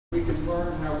we can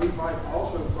learn how we might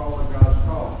also follow God's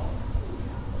call.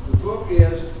 The book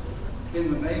is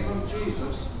In the Name of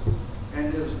Jesus,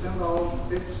 and it is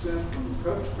 $10.50 from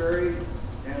Cokesbury,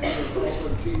 and it is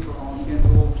also cheaper on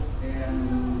Kindle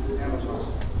and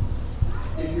Amazon.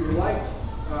 If you would like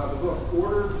the book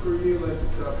ordered for you, let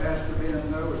Pastor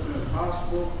Ben know as soon as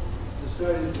possible. The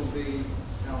studies will be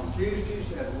on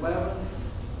Tuesdays at 11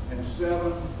 and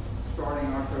 7, starting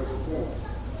October 4th.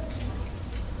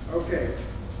 Okay,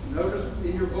 notice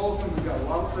in your bulletin we've got a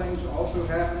lot of things also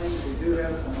happening. We do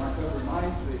have on October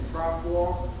 9th the crop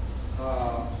walk,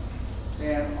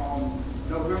 and on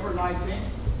November 19th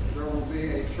there will be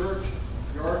a church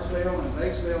yard sale and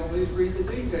bake sale. Please read the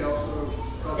details,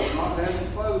 because we're not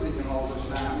having clothing and all this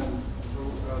time, and so,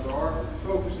 they are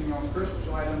focusing on Christmas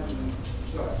items and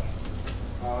such.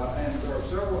 And there are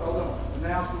several other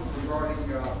announcements regarding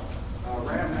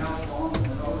Ram House Farm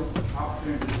and other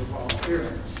opportunities for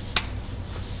volunteering.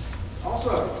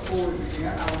 Also, before we begin,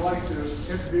 I would like to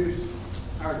introduce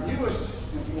our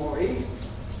newest employee,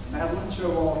 Madeline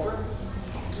Showalter,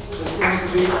 who is going to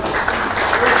be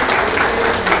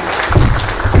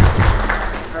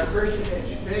our Christian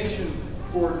education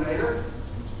coordinator,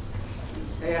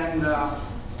 and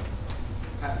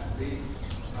happens to be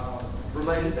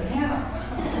related to Hannah,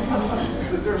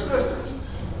 because they're sisters.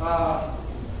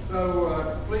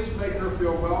 So please make her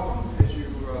feel welcome as you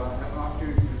have an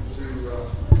opportunity to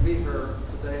meet her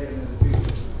today and in the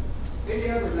future. Any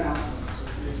other announcements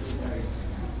that need to be made?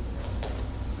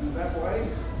 And that way?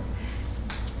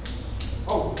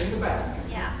 Oh, in the back.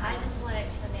 Yeah, I just wanted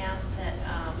to announce that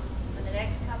for the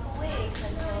next couple weeks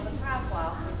until the crop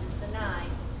walk, which is the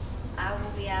 9th, I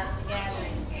will be out in the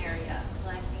gathering area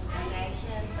collecting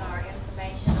donations or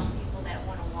information on people that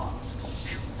want to walk. So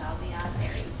I'll be out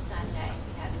there each Sunday if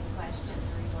you have any questions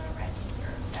or you want to register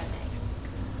or donate.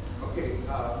 Okay,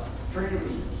 Trina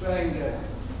was saying that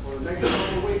for the next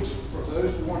couple of weeks, for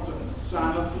those who want to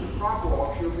sign up for the crop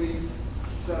walk, she'll be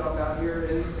set up out here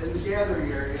in the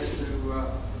gathering area to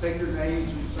take your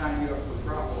names and sign you up for the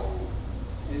crop walk.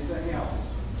 Anything else?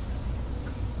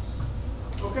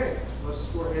 Okay, let's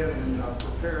go ahead and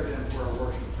prepare then for our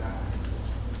worship time.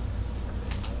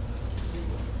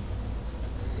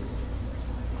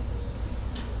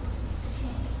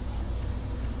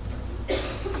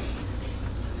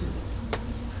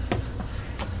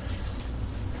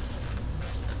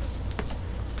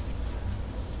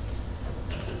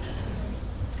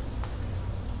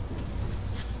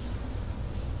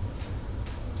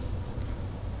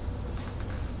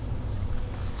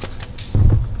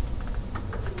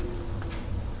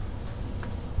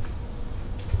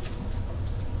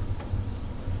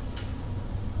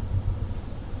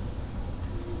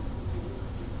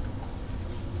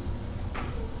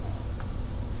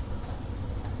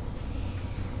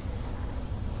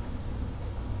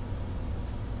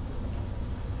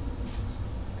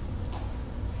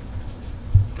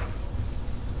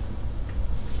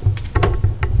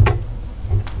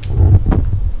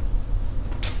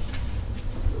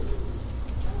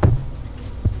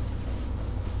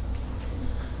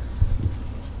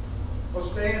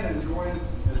 Stand and join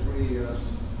as we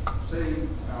sing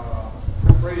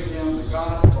praise Him, the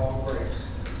God of all grace.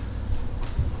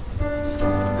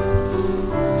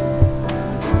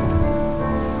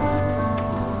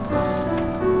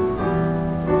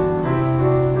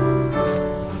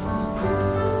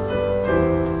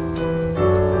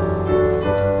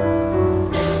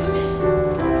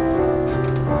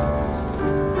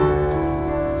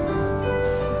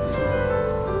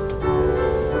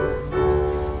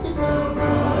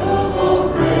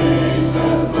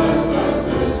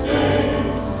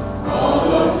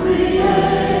 All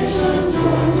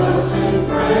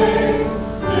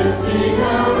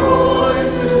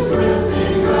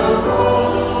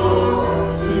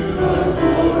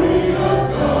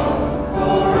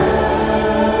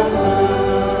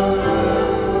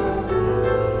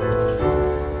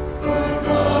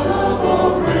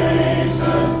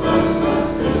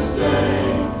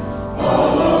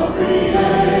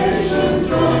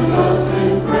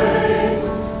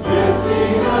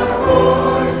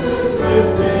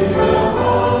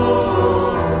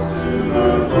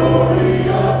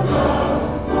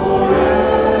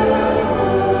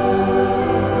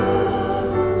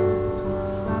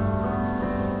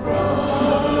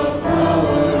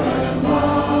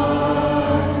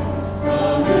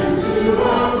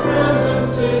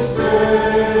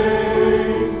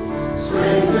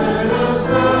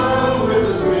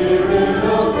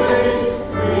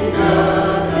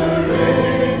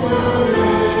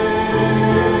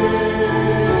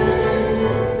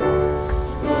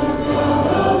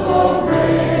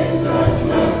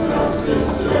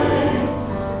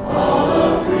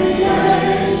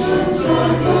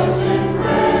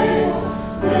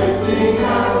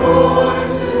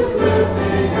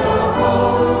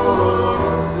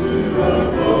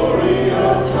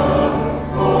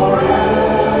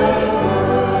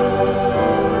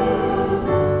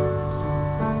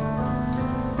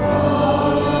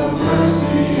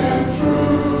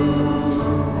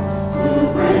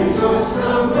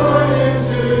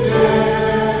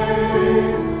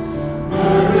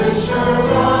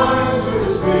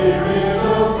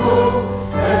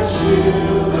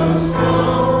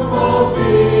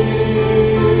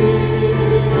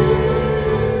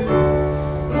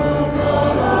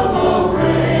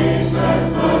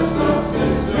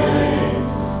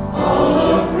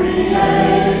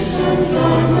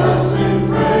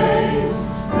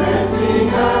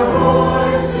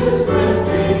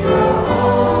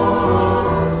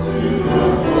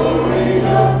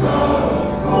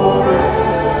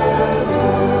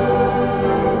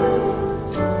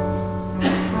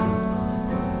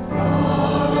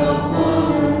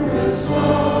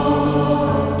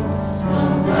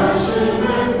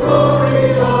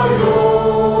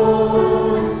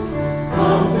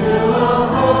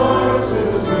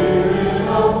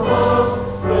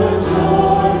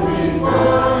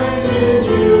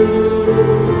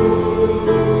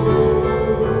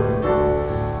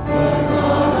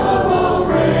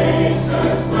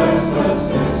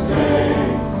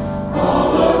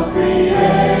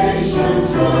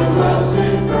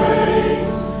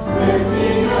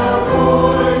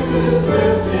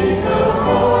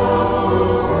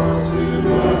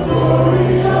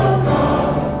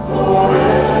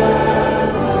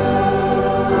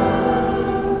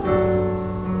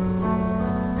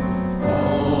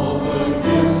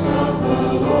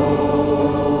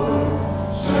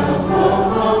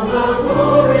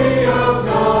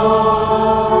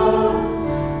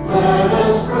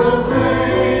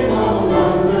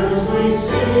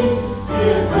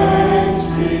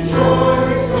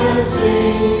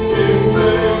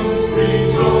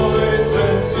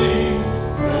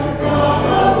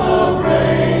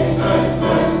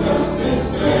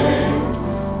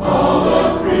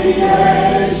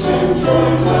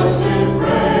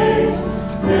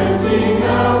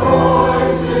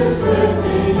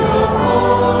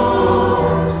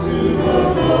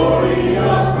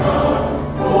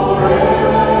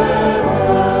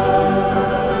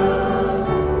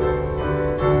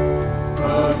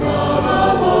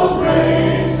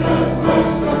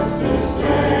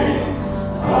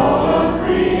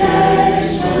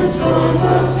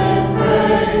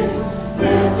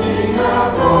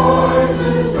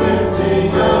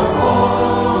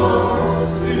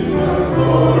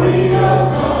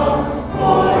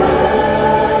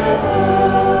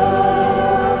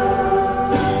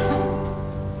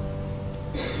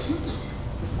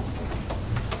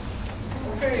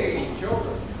Okay,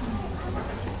 children.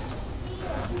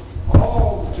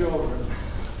 All the children,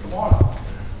 come on up.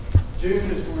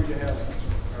 June is going to have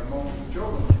our moment of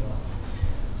children's club.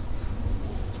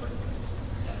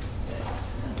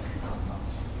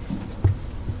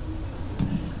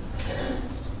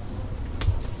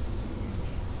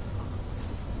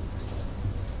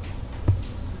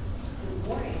 Good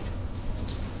morning.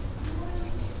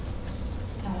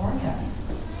 How are you?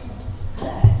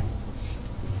 Good.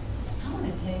 I want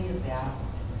to tell you about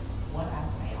what I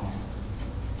found.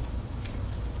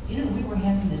 You know, we were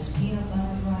having this peanut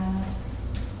butter drive.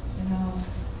 You know,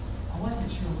 I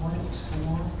wasn't sure what it was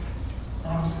for, but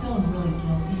I was feeling really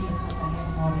guilty because I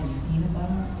hadn't bought any peanut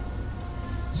butter.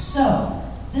 So,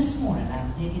 this morning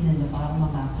I'm digging in the bottom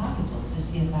of my pocketbook to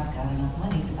see if I've got enough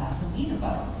money to buy some peanut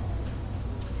butter.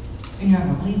 And you're not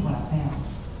going to believe what I found.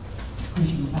 Of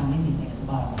course, you can find anything at the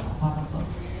bottom of my pocketbook.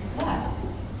 But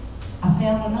I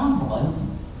found an envelope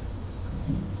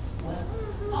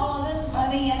with all of this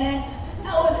money in it.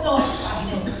 Oh, it's so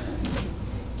exciting.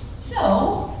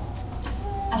 So,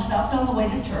 I stopped on the way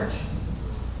to church,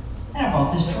 and I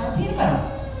brought this jar of peanut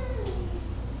butter.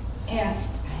 And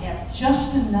I have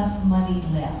just enough money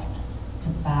left to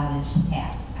buy this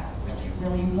hat I really,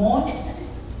 really want.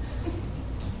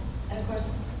 And of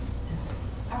course,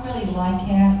 I really like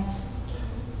hats.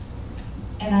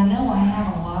 And I know I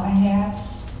have a lot of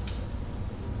hats.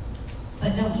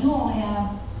 But don't you all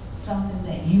have something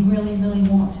that you really, really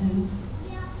want to?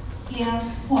 Yeah,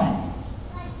 what?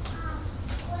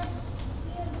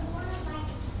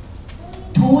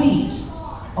 Toys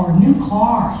or new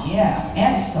car, yeah,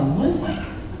 absolutely.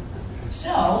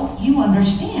 So you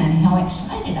understand how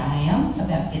excited I am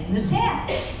about getting this hat.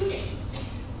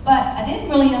 But I didn't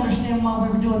really understand why we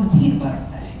were doing the peanut butter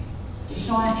thing.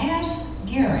 So I asked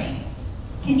Gary,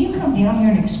 can you come down here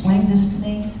and explain this to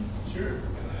me? Sure.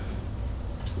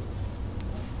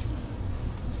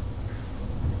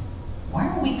 Why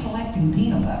are we collecting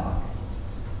peanut butter?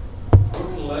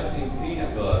 We're collecting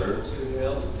peanut butter to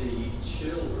help feed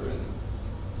children.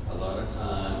 A lot of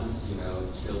times, you know,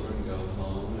 children go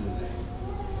home and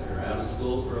they're out of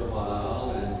school for a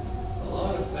while, and a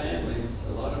lot of families,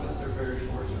 a lot of us are very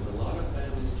fortunate, but a lot of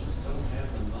families just don't have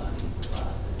the money to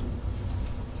buy things.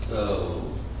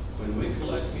 So, when we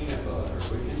collect peanut butter,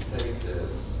 we can take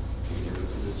this and give it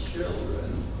to the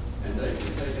children, and they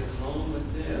can take it home with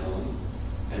them,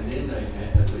 and then they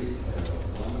at least have a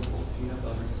wonderful peanut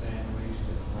butter sandwich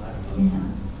to tie them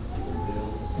up for their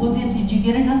bills. Well then, did you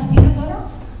get enough peanut butter?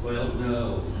 Well,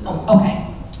 no. Oh, okay.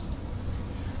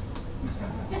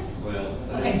 Well,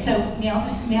 Okay, so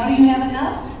now do you have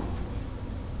enough?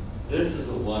 this is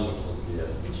a wonderful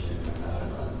gift, Jim.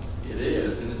 It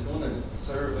is, and it's going to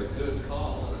serve a good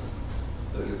cause,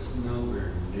 but it's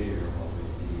nowhere near what we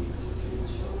need to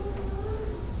feed children.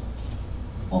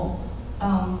 Well,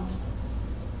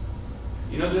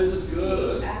 You know, this is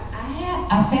good.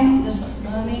 I found this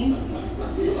money.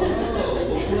 Oh,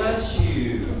 well, bless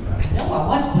you. No, I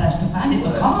was blessed to find it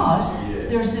because Yes.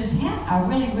 there's this hat I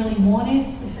really, really wanted,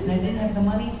 and I didn't have the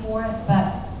money for it, but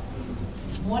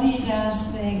what do you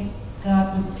guys think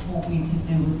God would want me to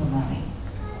do with the money?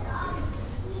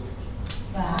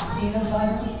 Buy peanut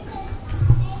butter?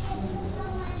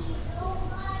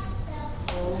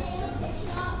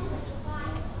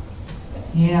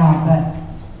 Yeah, but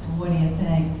what do you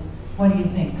think? What do you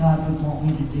think God would want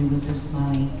me to do with this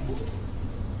money?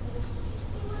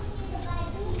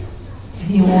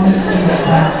 He wants me to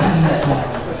buy peanut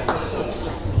butter.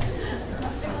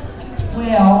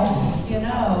 Well, you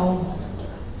know,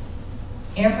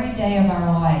 every day of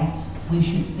our life we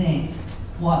should think,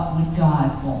 what would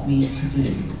God want me to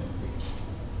do?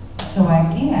 So I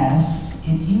guess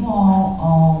if you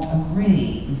all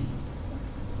agree,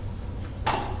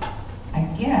 I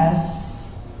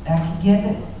guess I could give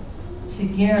it to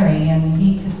Gary and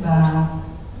he could buy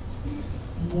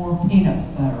more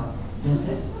peanut butter with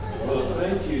it. Well,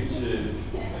 thank you, Jude.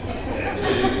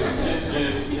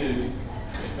 Jude.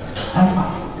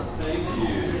 Thank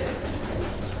you.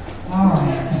 All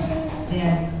right,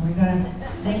 then we're going to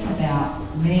think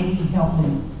about maybe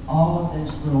helping all of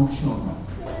those little children.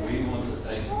 We want to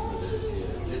thank you for this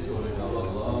gift. It's going to go a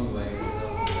long way to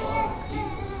help a lot of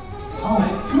people. So Oh,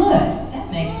 thank you. good.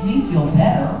 That makes me feel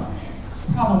better.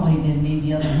 Probably didn't need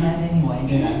the other hat anyway,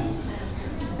 did I?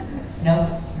 Nope.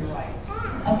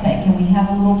 Okay, can we have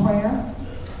a little prayer?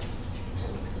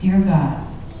 Dear God,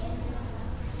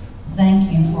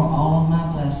 thank you for all of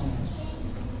my blessings.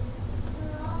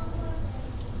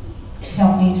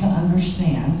 Help me to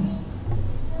understand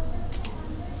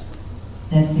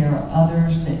that there are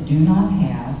others that do not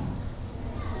have,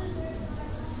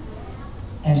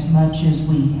 as much as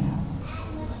we have.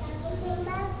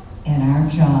 And our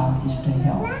job is to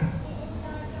help.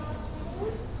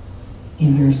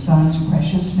 In your Son's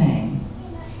precious name,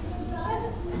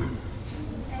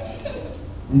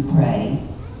 we pray.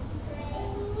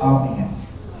 Amen.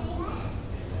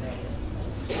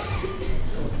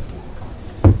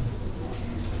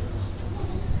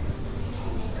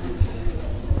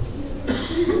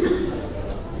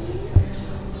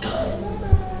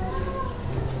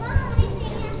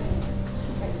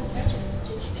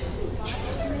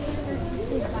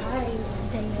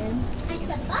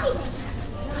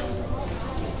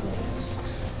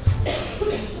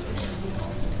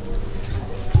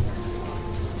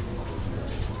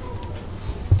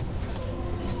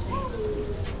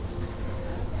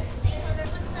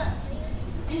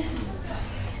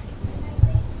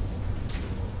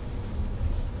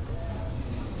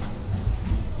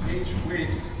 Each week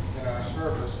in our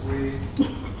service, we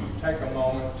take a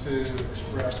moment to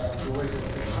express our joys and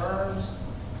concerns.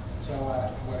 So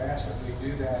I would ask that we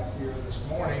do that here this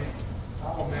morning.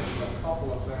 I will mention a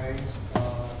couple of things.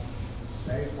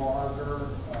 Dave Barger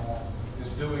is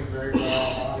doing very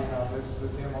well. Bobby and I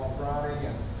visited him on Friday,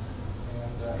 and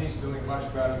he's doing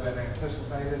much better than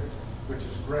anticipated, which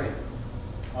is great.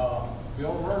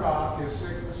 Bill Murdoch is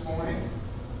sick this morning.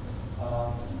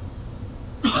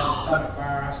 Has stomach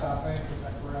virus, I think, is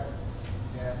that correct?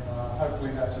 And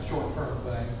hopefully that's a short-term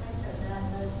thing.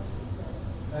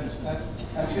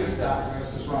 That's his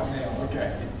diagnosis right now.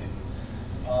 Okay.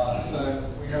 So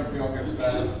we hope Bill gets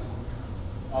better.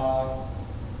 I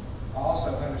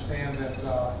also understand that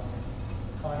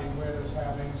Connie Witt is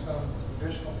having some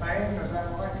additional pain. Is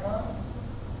that right, Connie?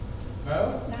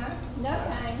 No? No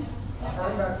pain. I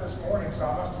heard that this morning, so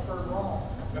I must have heard wrong.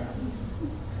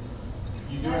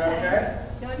 You doing okay?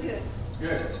 Doing good.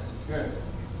 Good, good.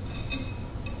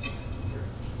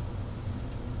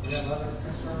 We have other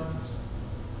concerns?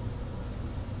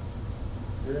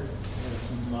 Here?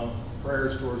 Some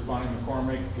prayers towards Bonnie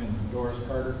McCormick and Doris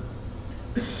Carter.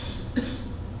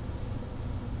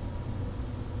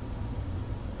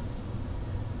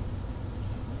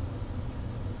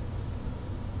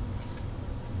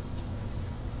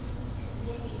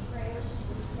 Any prayers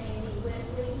for Sandy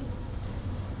Whitley?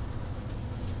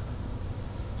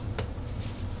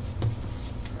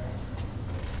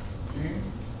 Jean?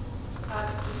 I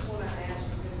just want to ask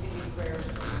for continued prayers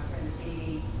for my friend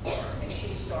Dee as she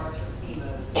starts her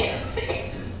chemo.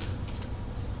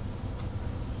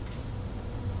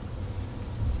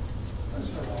 What's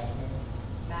her last name?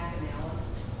 McAnally.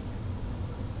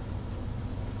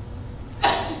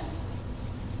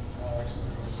 Alex.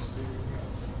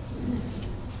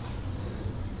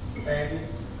 Sandy?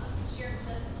 Sharon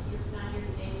Sutton's here, not here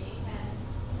today. She's had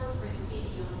her friend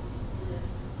Katie on the list.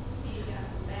 Katie got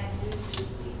some bad news this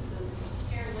week, so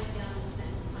Sharon went down and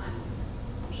spent some time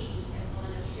with Katie. That's all I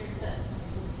know. Sharon Sutton.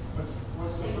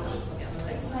 What's the Same first? one. Yeah,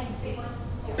 it's name? same one.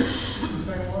 The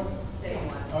same one? Same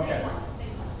one. Okay. Same one.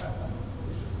 Same one.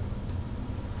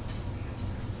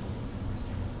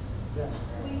 Yes.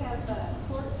 We have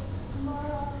court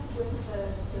tomorrow with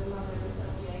the mother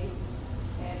of James,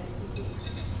 and if you can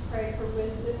pray for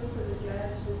wisdom for the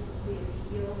judge. This is the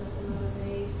appeal that the mother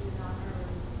made to not her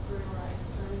parental rights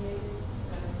terminated.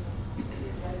 So if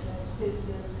your judge has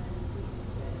wisdom and sees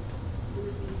that it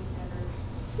would be better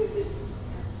suited to this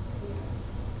parent.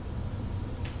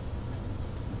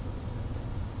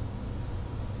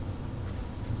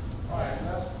 All right,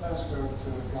 let's go to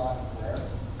God in prayer.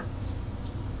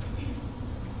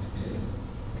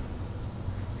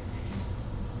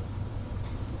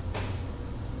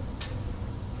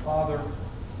 Father,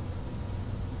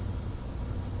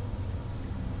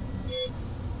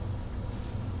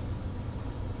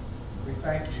 we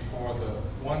thank you for the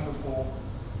wonderful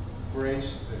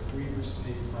grace that we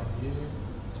receive from you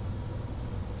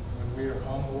when we are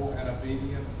humble and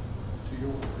obedient to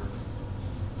your word.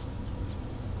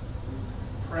 We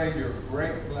pray your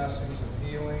great blessings and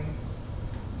healing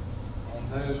on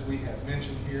those we have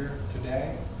mentioned here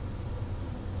today.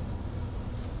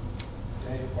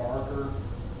 Dave Barker,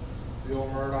 Bill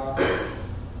Murdoch,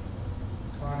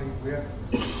 Connie Witt,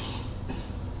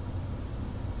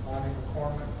 Bonnie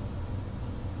McCormick,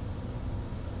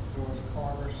 Doris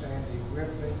Carter, Sandy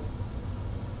Whitley,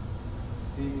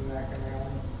 Phoebe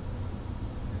McAnally,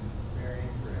 and Marion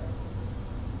Brill.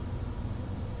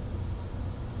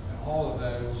 And all of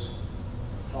those,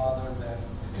 Father, that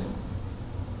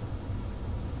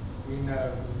we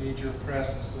know who need your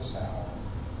presence this hour.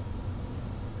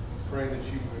 Pray that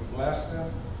you would bless them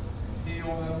and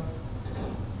heal them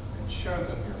and show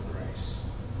them your grace.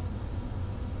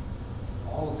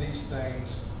 All of these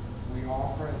things we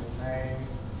offer in the name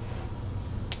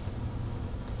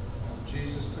of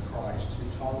Jesus the Christ, who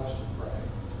taught us to pray.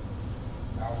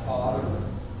 Our Father,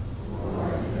 who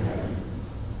art in heaven,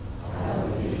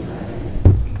 hallowed be thy name.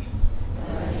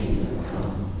 Thy kingdom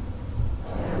come,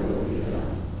 thy will be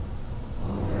done,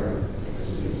 on earth as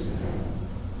it is in heaven.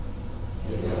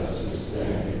 Give us this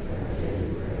day our daily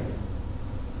bread,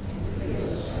 and forgive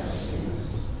us our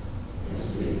sins, as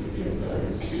we forgive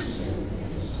those who sin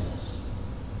against us.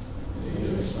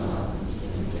 Lead us not into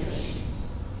temptation,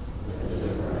 but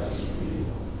deliver us from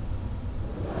evil.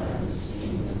 For thine is the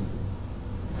kingdom,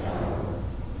 power,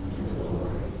 and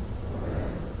glory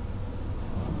forever.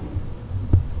 Amen.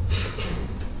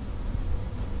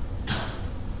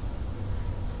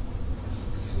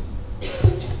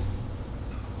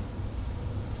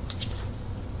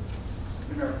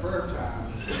 In our prayer time,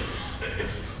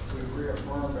 we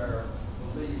reaffirmed our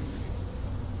belief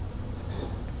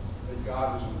that God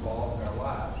is involved in our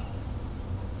lives.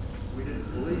 We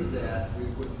didn't believe that, we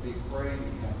wouldn't be praying to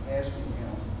Him, asking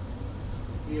Him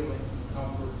healing,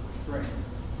 comfort, strength.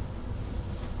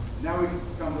 Now we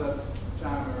come to that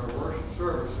time in our worship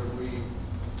service and we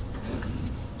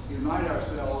unite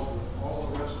ourselves with all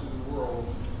the rest of the world,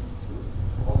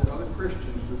 all the other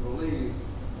Christians who believe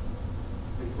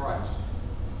in Christ.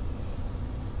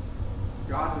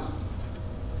 God has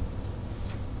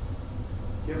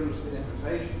given us the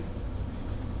invitation.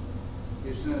 He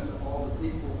sent it to all the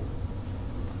people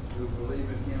who believe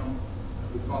in Him,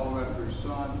 who follow after His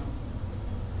Son.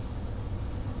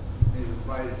 He's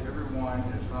invited everyone,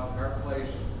 and it's not our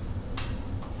place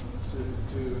to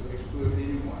exclude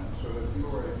anyone. So if you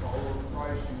are a follower of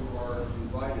Christ, you are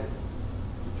invited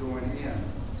to join in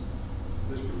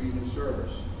this communion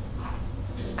service.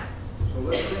 So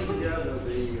let's bring together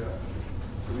the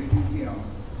communion hymn,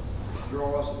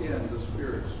 Draw Us In the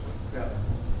Spirit's Gathering.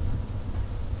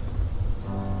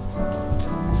 Thank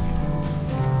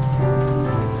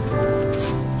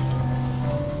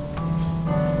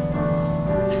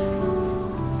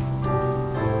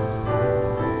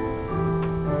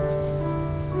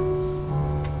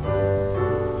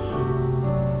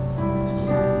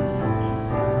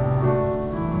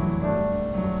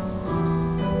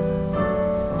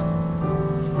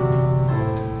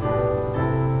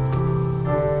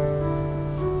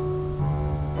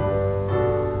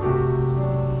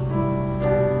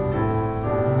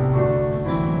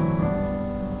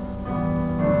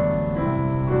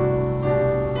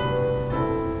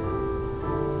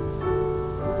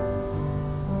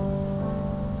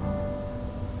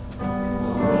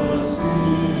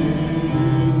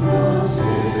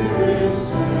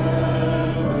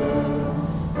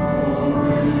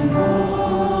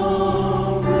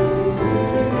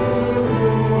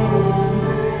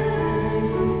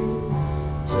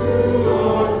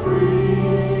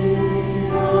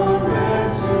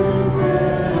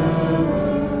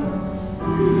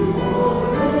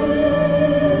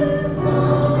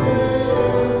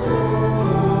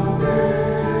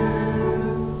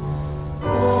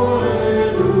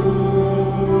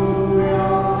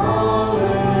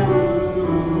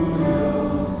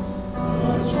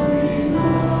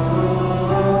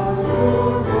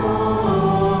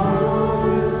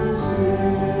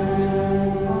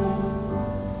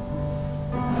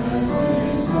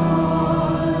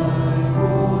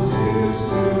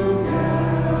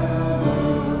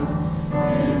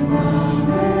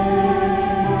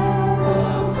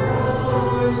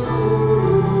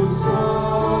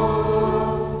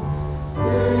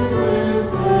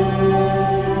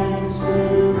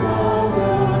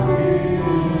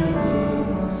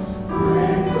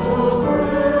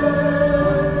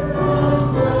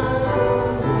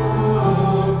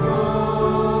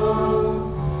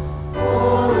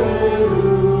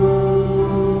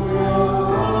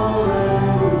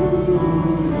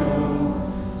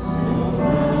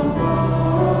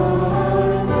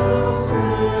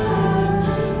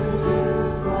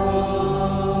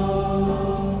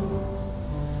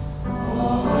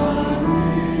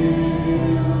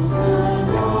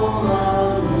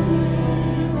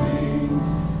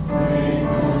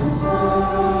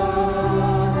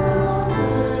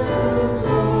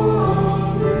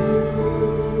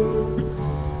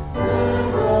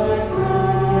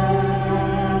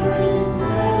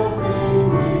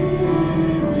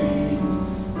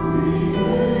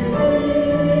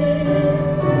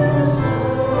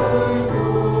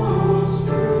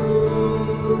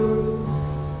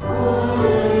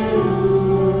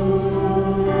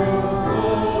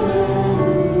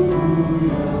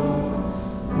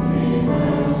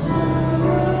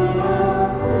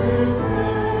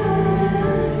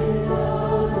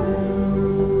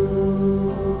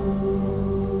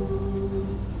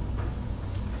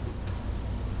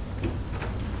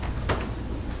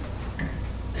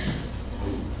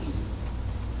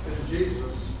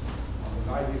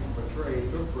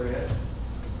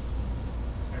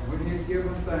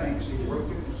drinks, he broke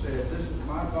it and said, "This is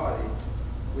my body,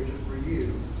 which is for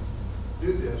you.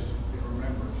 Do this in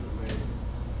remembrance of me."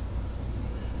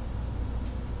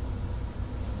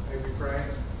 May we pray?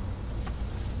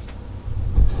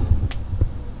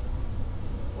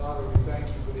 Father, we thank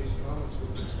you for these moments we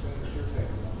can spend at your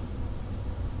table.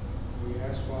 We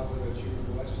ask, Father, that you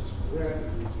would bless this bread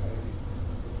that we take,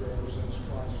 which represents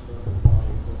Christ's broken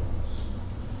body for us.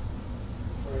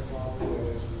 Pray, Father,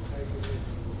 that as we take it,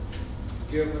 you will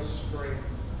give us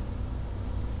strength,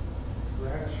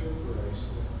 grant us your grace,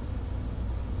 that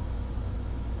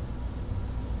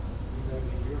we may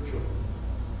be your children.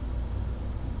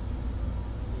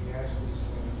 We ask these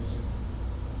things in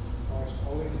Christ's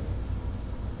holy name.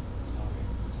 Amen.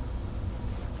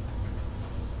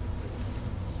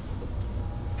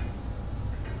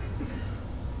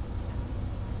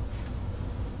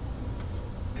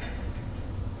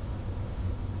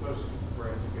 Let us keep the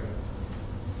bread together.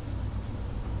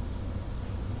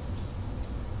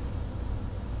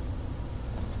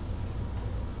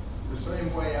 The same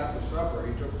way after supper,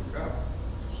 he took the cup,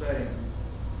 saying,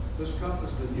 "This cup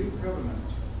is the new covenant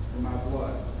in my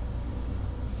blood.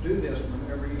 Do this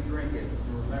whenever you drink it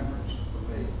in remembrance of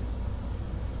me."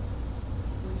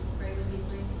 Would you pray with me,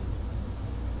 please?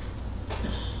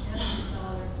 Heavenly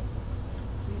Father,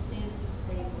 we stand at this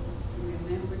table in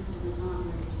remembrance and in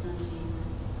honor of your Son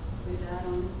Jesus, who died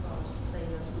on the cross to save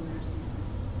us from our sins.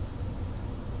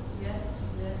 We ask that you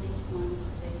bless each one who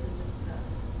takes of this cup.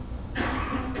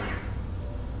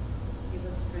 Give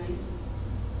us strength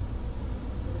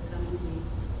for the coming week.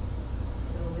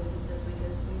 Go with us as we go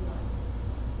through life.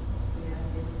 We ask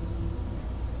this in Jesus'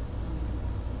 name. Amen.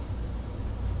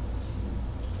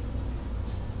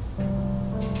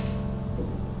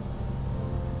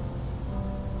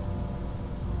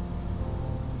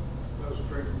 Let us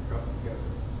drink the cup together.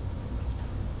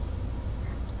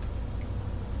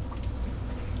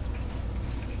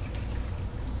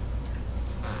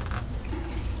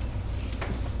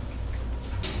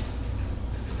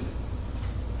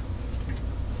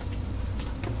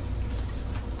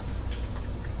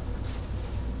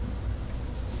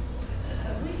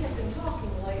 We have been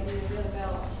talking lately a bit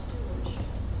about stewardship.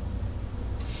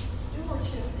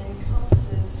 Stewardship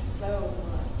encompasses so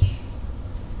much.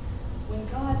 When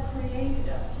God created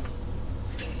us,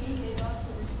 He gave us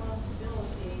the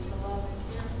responsibility to love and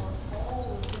care for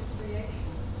all of His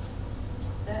creation.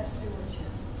 That's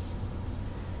stewardship.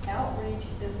 Outreach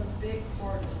is a big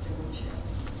part of stewardship.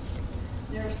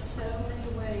 There are so many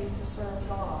ways to serve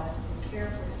God and care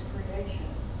for His creation.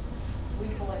 We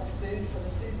collect food for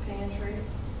the food pantry.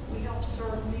 We help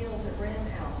serve meals at Ram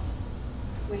House.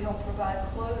 We help provide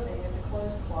clothing at the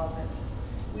clothes closet.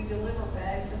 We deliver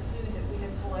bags of food that we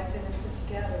have collected and put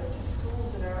together to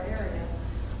schools in our area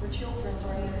for children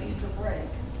during their Easter break,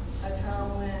 a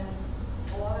time when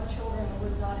a lot of children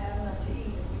would not have enough to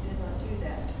eat if we did not do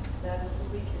that. That is the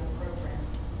weekend program.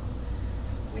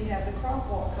 We have the crop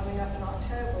walk coming up in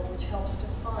October, which helps to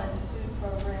fund food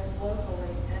programs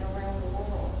locally and around the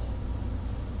world.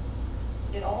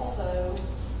 It also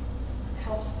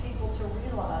helps people to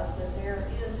realize that there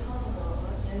is hunger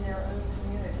in their own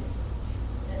community.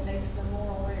 It makes them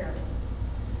more aware.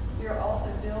 We are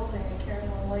also building a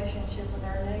caring relationship with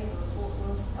our neighbor, Fort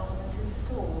Willis Elementary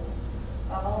School,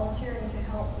 by volunteering to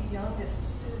help the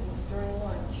youngest students during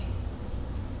lunch.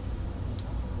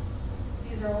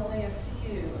 These are only a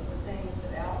few of the things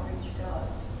that outreach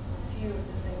does, a few of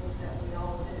the things that we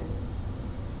all do.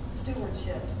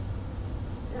 Stewardship.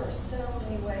 There are so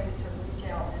many ways to reach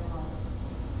out in love.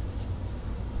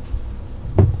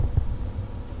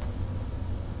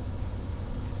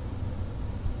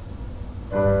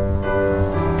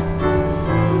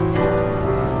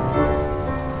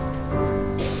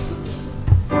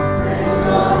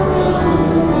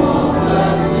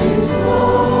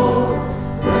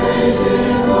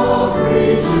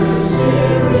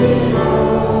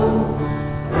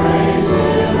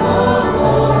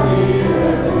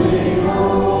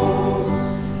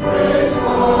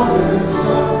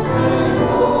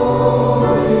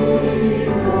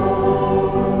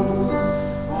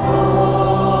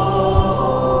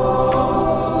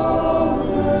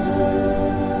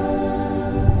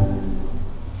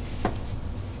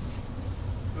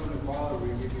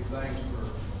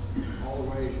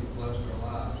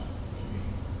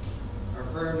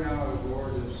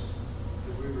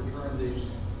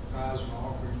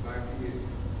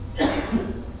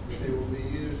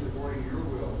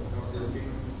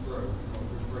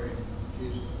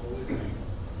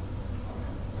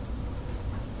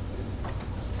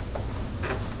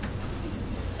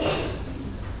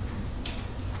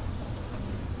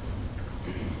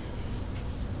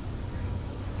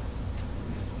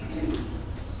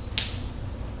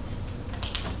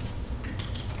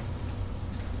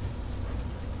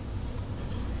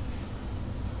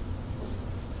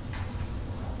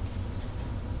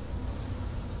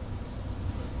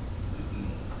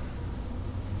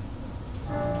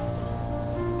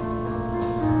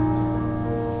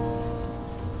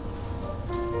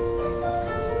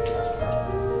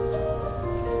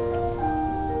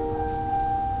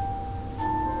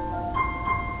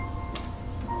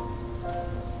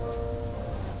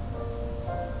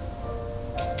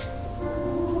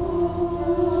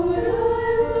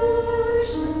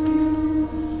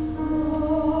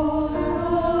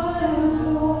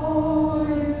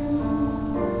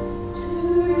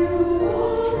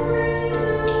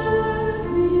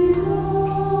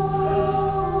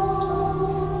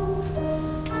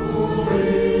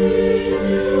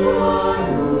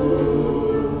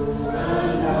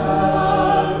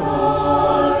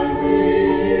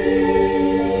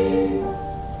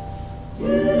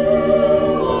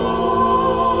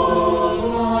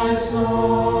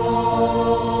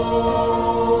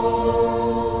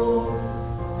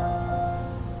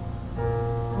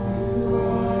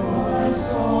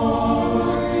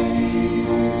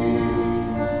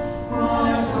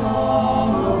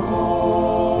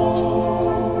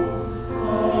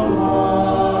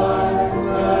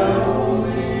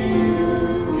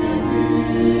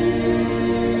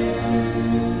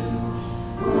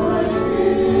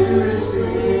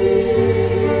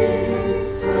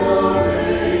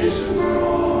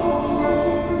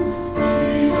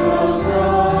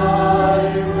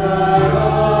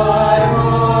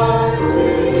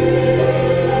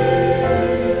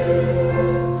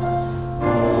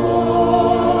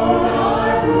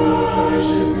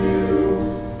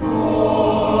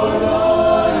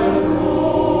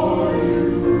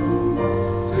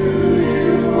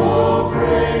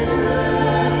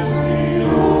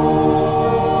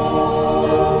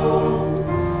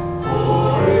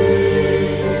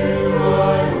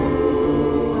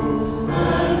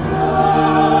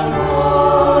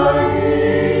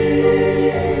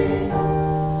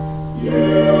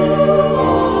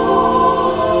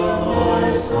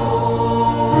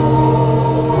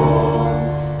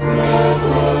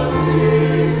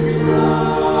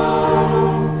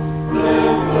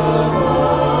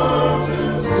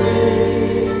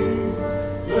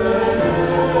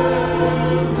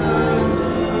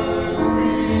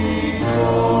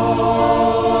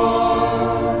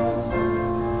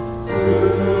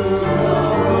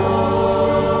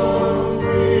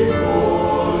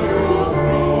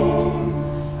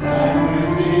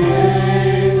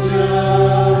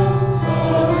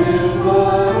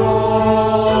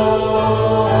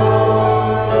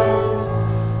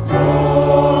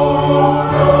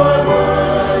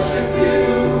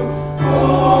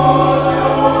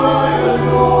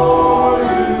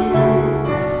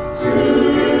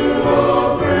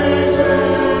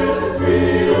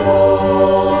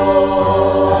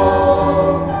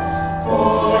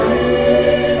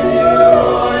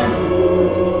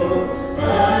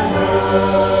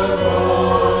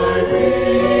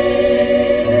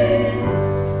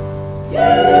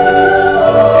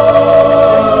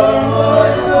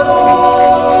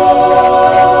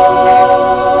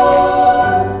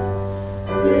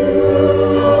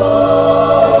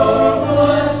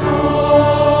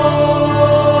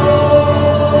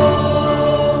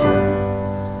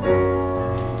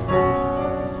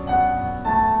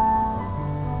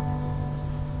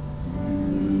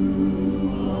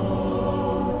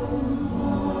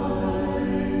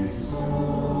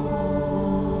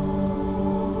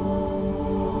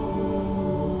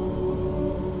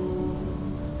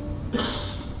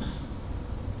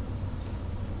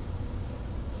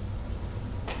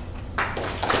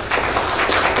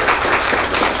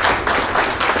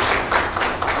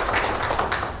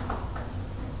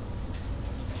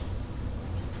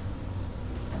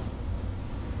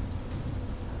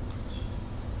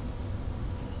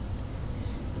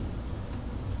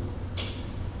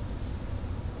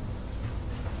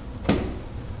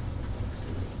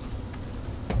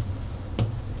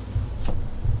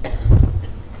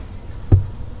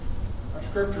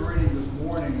 Scripture reading this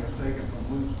morning is taken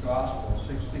from Luke's Gospel,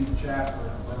 16th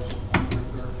chapter, verses 1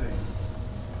 through 13.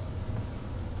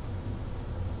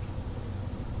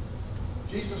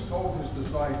 Jesus told his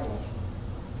disciples,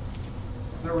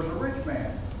 there was a rich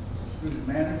man whose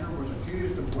manager was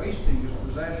accused of wasting his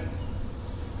possessions.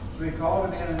 So he called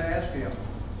him in and asked him,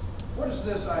 what is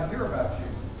this I hear about you?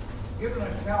 Give an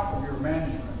account of your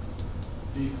management,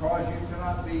 because you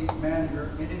cannot be manager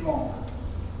any longer.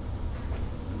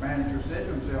 The manager said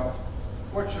to himself,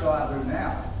 what shall I do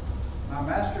now? My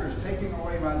master is taking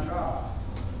away my job.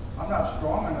 I'm not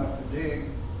strong enough to dig,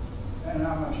 and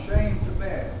I'm ashamed to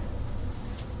beg.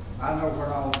 I know what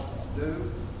I'll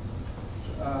do.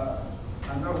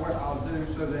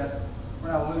 So that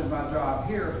when I lose my job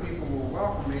here, people will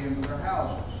welcome me into their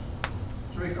houses.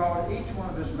 So he called each one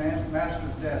of his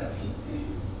master's debtors.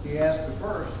 He asked the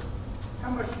first, how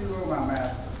much do you owe my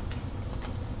master?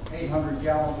 800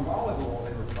 gallons of olive oil,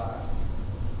 he replied.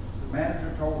 The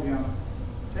manager told him,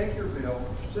 take your bill,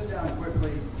 sit down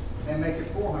quickly, and make it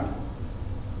 400.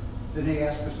 Then he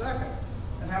asked a second,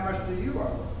 and how much do you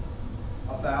owe?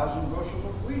 1,000 bushels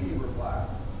of wheat, he replied.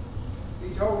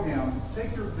 He told him,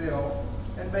 take your bill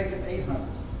and make it 800.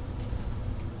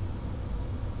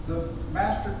 The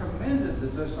master commended the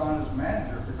dishonest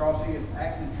manager because he had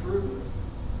acted shrewdly.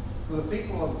 For the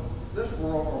people of this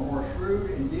world are more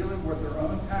shrewd in dealing with their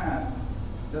own kind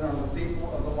than are the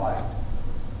people of the light.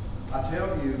 I tell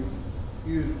you,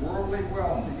 use worldly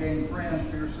wealth to gain friends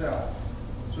for yourself,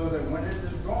 so that when it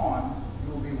is gone,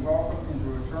 you will be welcomed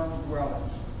into eternal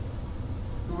dwellings.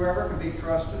 Whoever can be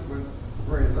trusted with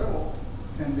very little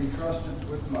can be trusted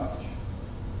with much.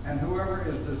 And whoever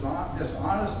is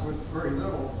dishonest with very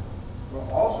little will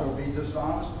also be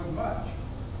dishonest with much.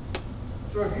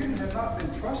 So if you have not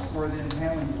been trustworthy in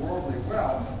handling worldly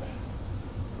wealth,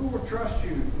 who will trust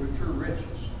you with true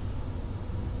riches?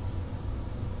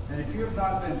 And if you have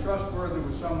not been trustworthy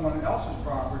with someone else's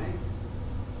property,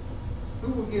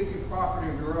 who will give you property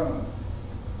of your own?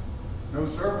 No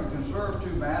servant can serve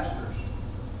two masters.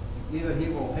 Either he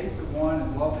will hate the one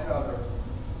and love the other,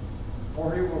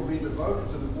 or he will be devoted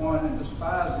to the one and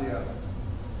despise the other.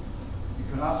 You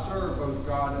cannot serve both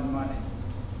God and money.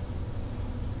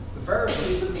 The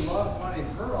Pharisees who loved money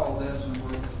heard all this and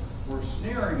were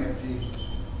sneering at Jesus.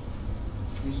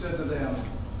 He said to them,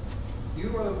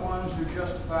 you are the ones who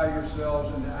justify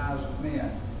yourselves in the eyes of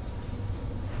men,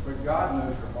 but God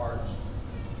knows your hearts.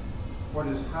 What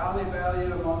is highly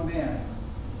valued among men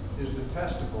is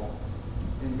detestable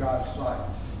in God's sight.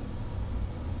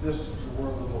 This is the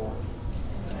word of the Lord.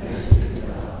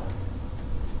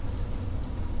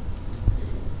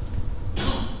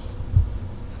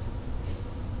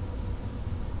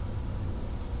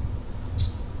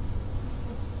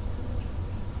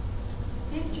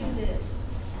 Picture this.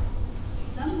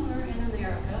 Somewhere in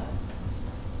America,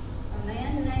 a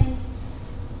man named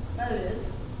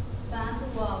Otis finds a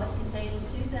wallet containing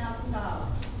 $2,000.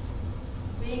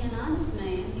 Being an honest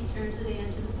man, he turns it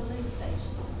in to the police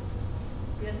station.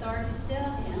 The authorities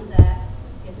tell him that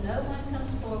if no one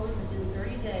comes forward within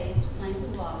 30 days to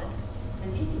claim the wallet,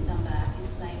 then he can come back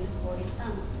and claim it for his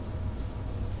own.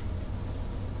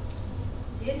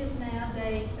 It is now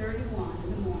day 31 in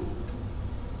the morning,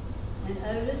 and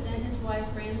Otis and his wife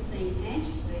Francine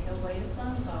anxiously await a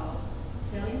phone call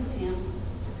telling him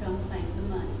to come claim the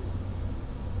money.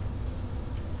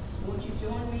 Won't you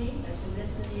join me as we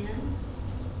listen in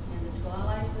the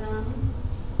twilight zone?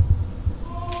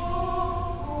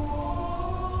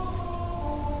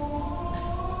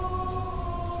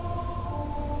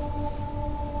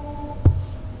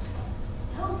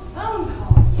 No phone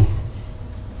call yet.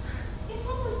 It's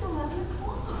almost 11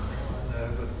 o'clock. I know,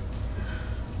 but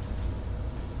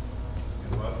you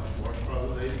know what? Watch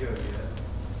probably day to go yet.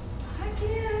 I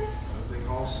guess. Hope they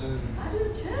call soon. I do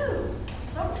too.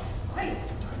 So excited.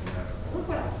 Look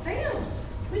what I found.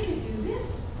 We could do this.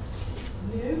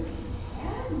 New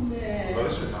cabinets.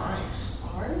 Those are nice.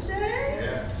 Aren't they?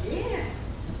 Yeah.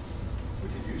 Yes. We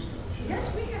could use those. Yes,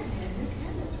 we haven't had new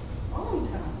cabinets for a long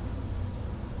time.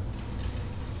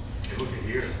 Hey, look at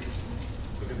here.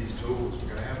 Look at these tools. We're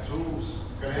gonna have tools.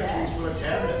 We're gonna have tools for the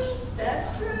cabinets. That's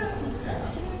true. That's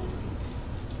true.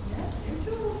 Yeah, new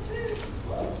tools too.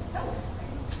 Oh, so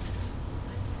exciting.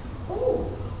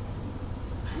 Oh,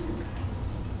 I know what I was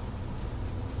thinking.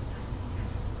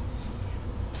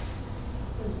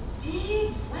 Those big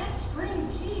flat screen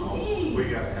TVs. Oh, we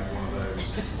gotta have one of those.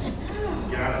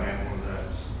 Yeah. Gotta have one of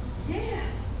those.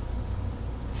 Yes.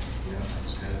 Yeah, I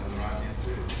just had another idea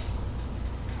too.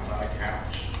 How about a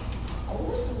couch? Oh,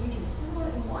 so we can sit on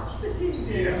it and watch the TV.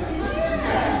 Yeah.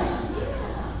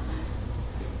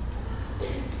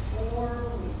 Or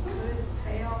we could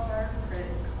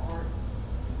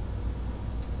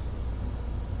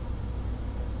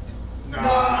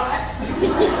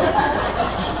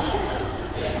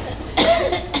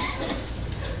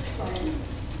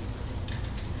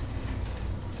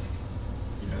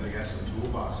You know, they got some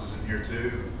toolboxes in here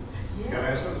too. Yeah. Gotta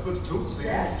have something to put the tools in.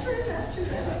 That's true, that's true.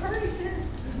 That's pretty too.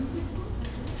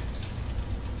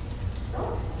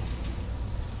 So exciting.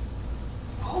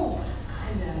 Oh,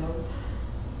 I know.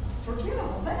 Forget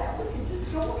all that. We could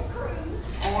just go on a cruise.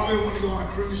 Oh, I really want to go on a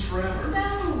cruise forever.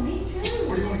 No, me too.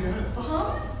 Where do you want to go?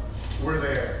 Bahamas? We're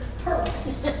there.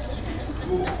 Perfect.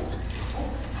 Cool.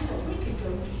 Oh, I know, we could go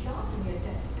shopping at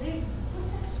that big,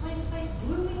 what's that swank place?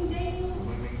 Bloomingdale's?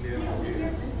 Bloomingdale's, Yeah, we've yeah.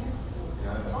 never been there before.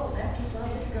 Yeah. Oh, that'd be fun.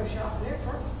 We could go shopping there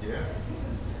first. Yeah.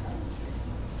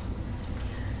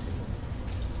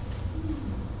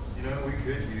 You know, we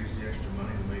could use the extra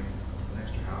money to make an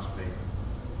extra house payment.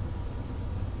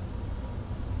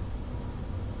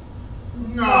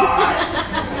 Not!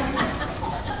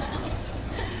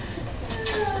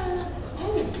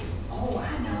 Oh,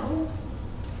 I know.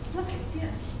 Look at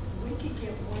this. We could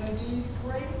get one of these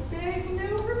great big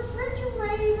new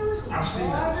refrigerators with I've seen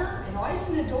water and ice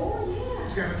in the door. Yeah.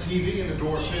 It's got a TV in the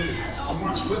door too. I can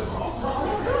watch football. So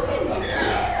we're cooking.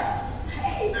 Yeah.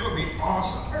 Hey. That would be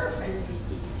awesome. Perfect.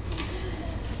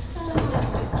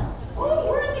 Oh,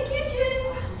 we're in the kitchen.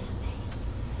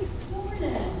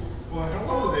 Morning. Well,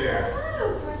 hello there.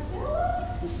 Hello,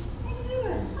 Priscilla. How you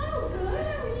doing? Oh, good.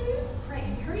 How are you? Frank,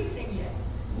 have you heard anything yet?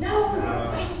 No, No.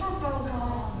 we're waiting for a phone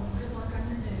call. Good luck on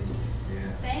your news.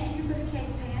 Yeah. Thank you for the cake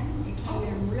pan. It came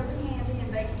in really handy in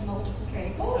baking multiple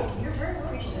cakes. Oh, you're very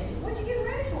welcome. Appreciate it. What'd you get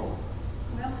ready for?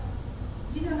 Well,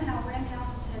 you know how Ram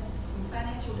House has had some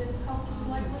financial difficulties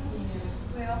lately?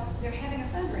 Well, they're having a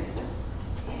fundraiser.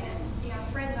 And, you know,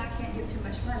 Fred and I can't give too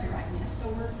much money right now, so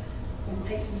we're going to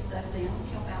take some stuff down,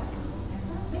 help out a little. And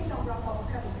maybe I'll drop off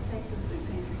a couple of the cakes in the food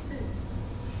pantry too.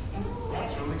 And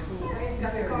That's really cool. Fred's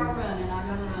got the car running, I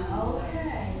got to run. So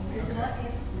Okay. good luck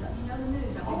if you let me know the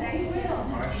news. I'll Oh, be back. you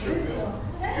will. I sure will.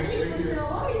 That's Good to see you. Priscilla.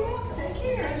 Oh, you're welcome. Take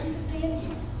care. Thank you for paying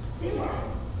me. See you. Oh,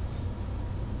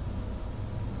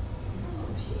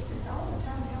 she's just all the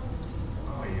time helping people.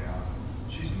 Oh, yeah.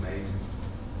 She's amazing.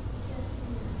 Yes, she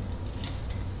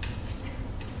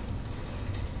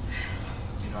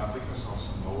You know, I think I saw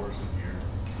some mowers in here. is.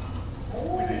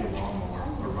 We need a lawnmower,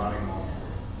 or riding lawnmower.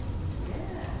 Yeah.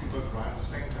 We both ride at the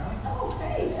same time. Oh,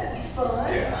 hey, that'd be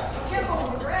fun. Yeah. Get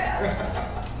on the grass.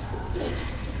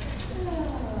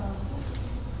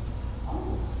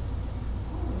 Oh,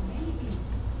 maybe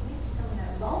some of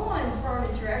that lawn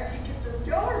furniture after you get the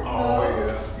yard Oh, mowed.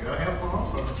 yeah. You gotta have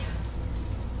lawn furniture.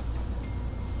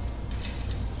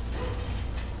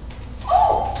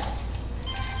 Oh!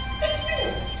 It's them!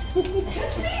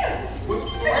 It's them! Well,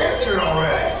 answer it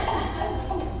already.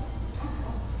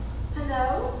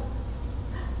 Hello?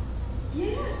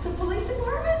 Yes, the police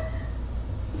department?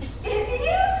 It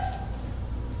is?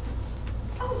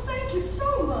 Oh, thank you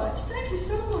so much. Thank you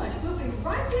so much. We'll be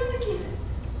right down to get it.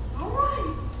 All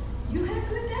right. You have a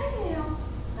good day now.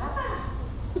 Bye-bye.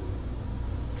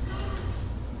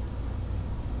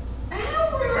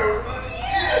 Hours! It's our money.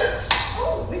 Yes!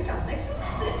 Oh, we've got to make some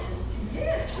decisions.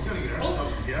 Yes. We gotta get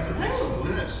ourselves together, make some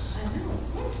lists. I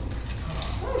know.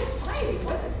 So exciting.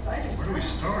 What an exciting Where do we time.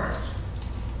 start?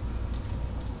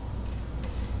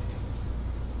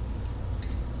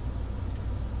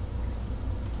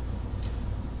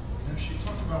 You know, she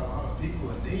talked about a lot of people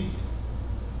in need.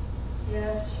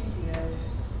 Yes, she did.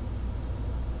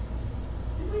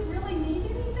 Did we really need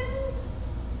anything?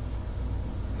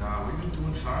 Nah, we've been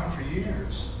doing fine for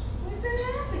years. We've been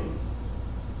happy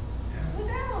Yeah.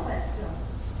 without all that stuff.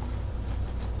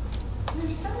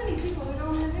 There's so many people who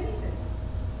don't have anything.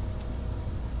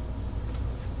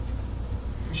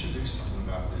 We should do something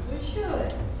about We this.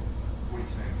 should. What do you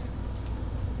think?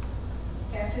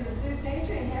 Half to the food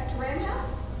pantry and half to Ram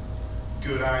House.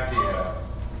 Good idea.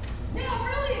 Now I'm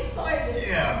really excited.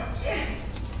 Yeah.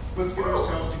 Yes. Let's get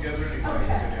ourselves together anyway and go Okay.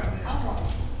 down there. All right.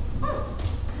 Oh.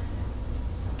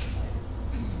 So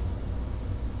excited.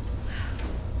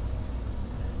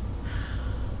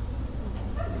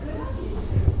 That's a good idea.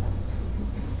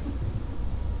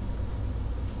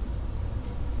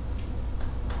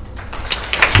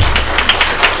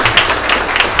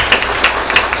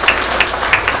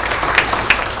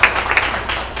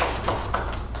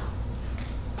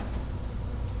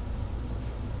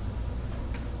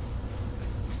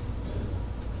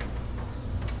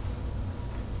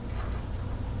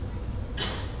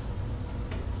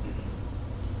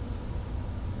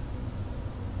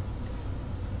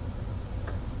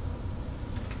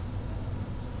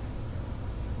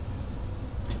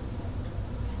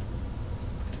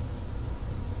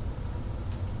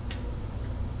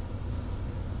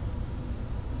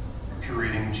 scripture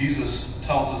reading, Jesus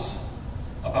tells us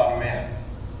about a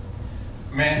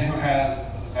man who has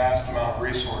a vast amount of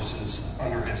resources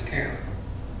under his care,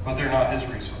 but they're not his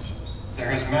resources.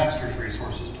 They're his master's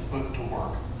resources to put to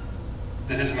work,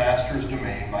 that his master's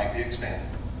domain might be expanded.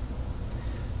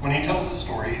 When he tells the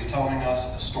story, he's telling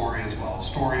us a story as well, a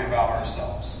story about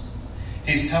ourselves.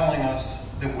 He's telling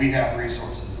us that we have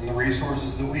resources, and the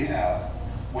resources that we have,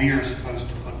 we are supposed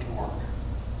to put to work,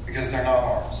 because they're not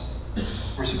ours.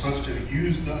 We're supposed to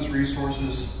use those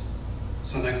resources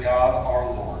so that God, our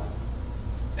Lord,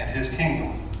 and his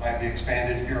kingdom might be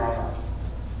expanded here on earth.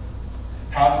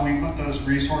 How do we put those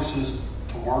resources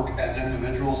to work as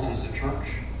individuals and as a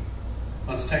church?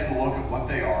 Let's take a look at what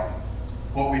they are,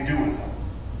 what we do with them,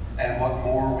 and what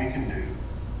more we can do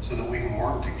so that we can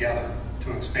work together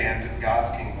to expand God's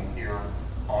kingdom here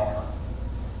on earth.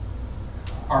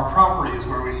 Our property is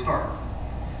where we start.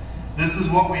 This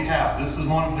is what we have. This is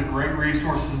one of the great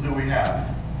resources that we have.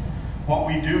 What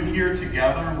we do here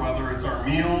together, whether it's our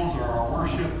meals or our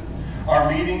worship,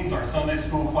 our meetings, our Sunday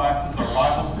school classes, our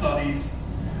Bible studies,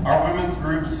 our women's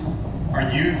groups, our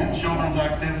youth and children's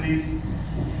activities,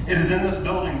 it is in this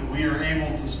building that we are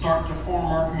able to start to form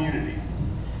our community.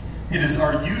 It is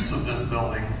our use of this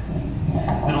building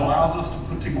that allows us to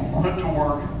put to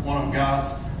work one of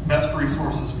God's best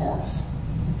resources for us.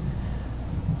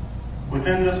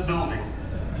 Within this building,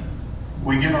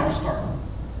 we get our start.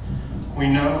 We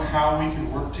know how we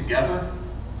can work together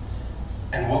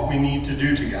and what we need to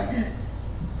do together.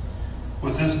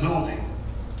 With this building,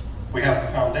 we have the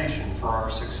foundation for our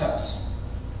success.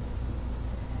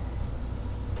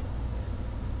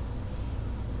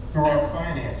 Through our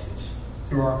finances,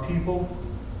 through our people,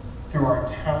 through our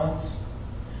talents,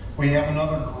 we have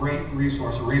another great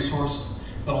resource, a resource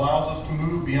that allows us to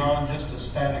move beyond just a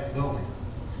static building,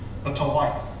 but to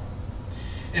life.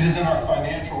 It is in our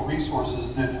financial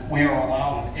resources that we are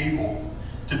allowed and able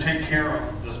to take care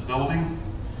of this building,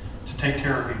 to take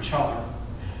care of each other,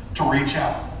 to reach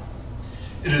out.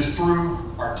 It is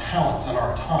through our talents and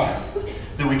our time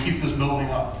that we keep this building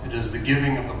up. It is the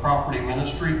giving of the property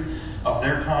ministry of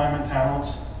their time and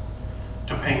talents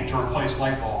to paint, to replace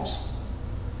light bulbs,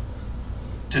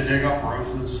 to dig up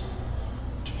roses,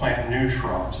 to plant new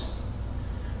shrubs,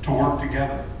 to work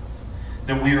together,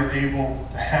 that we are able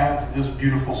to have this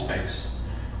beautiful space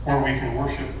where we can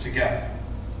worship together.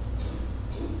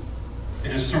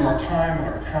 It is through our time and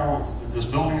our talents that this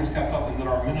building is kept up and that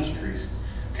our ministries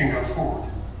can go forward.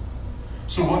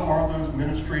 So what are those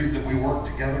ministries that we work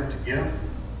together to give?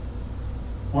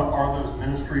 What are those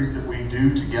ministries that we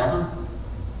do together?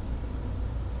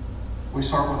 We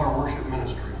start with our worship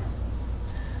ministry.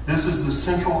 This is the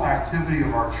central activity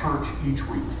of our church each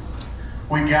week.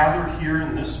 We gather here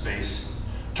in this space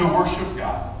to worship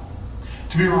God,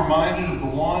 to be reminded of the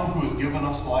one who has given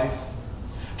us life,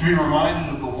 to be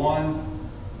reminded of the one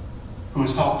who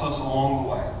has helped us along the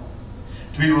way,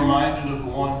 to be reminded of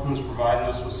the one who has provided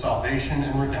us with salvation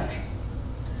and redemption.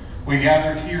 We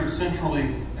gather here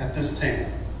centrally at this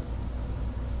table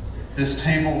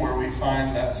where we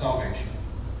find that salvation.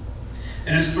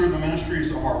 It is through the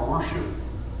ministries of our worship,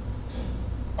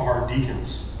 of our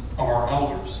deacons, of our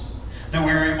elders, that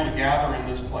we are able to gather in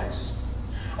this place.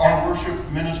 Our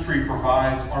worship ministry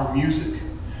provides our music,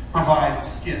 provides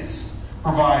skits,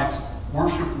 provides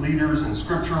worship leaders and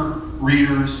scripture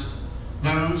readers,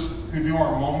 those who do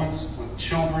our moments with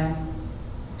children.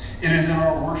 It is in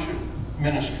our worship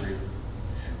ministry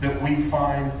that we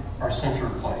find our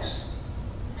centered place.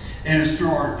 It is through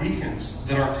our deacons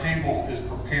that our table is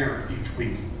prepared each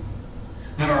week,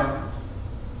 that our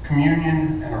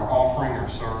communion and our offering are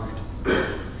served.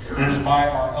 And it is by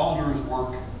our elders'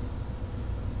 work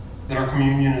that our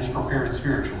communion is prepared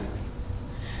spiritually.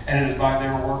 And it is by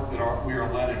their work that we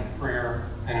are led in prayer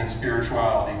and in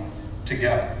spirituality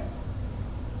together.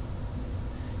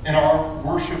 In our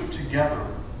worship together,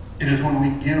 it is when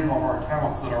we give of our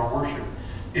talents that our worship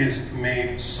is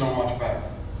made so much better.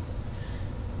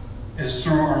 It is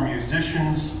through our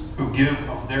musicians who give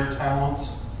of their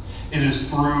talents. It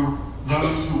is through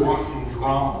those who work in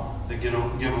drama that give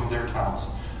of their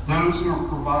talents. Those who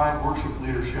provide worship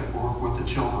leadership work with the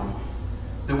children,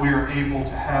 that we are able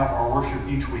to have our worship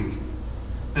each week,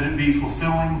 that it be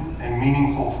fulfilling and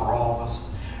meaningful for all of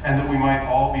us, and that we might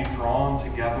all be drawn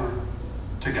together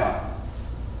to God.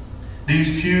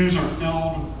 These pews are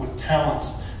filled with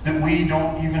talents that we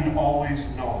don't even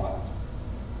always know about.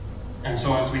 And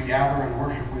so as we gather and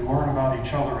worship, we learn about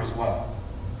each other as well.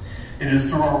 It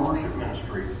is through our worship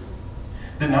ministry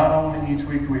that not only each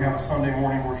week do we have a Sunday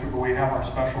morning worship, but we have our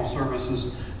special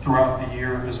services throughout the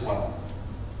year as well.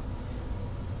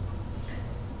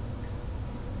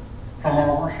 From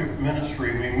our worship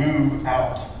ministry, we move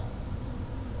out.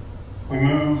 We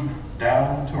move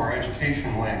down to our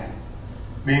education wing,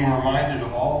 being reminded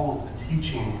of all of the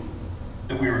teaching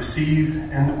that we receive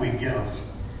and that we give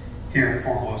here at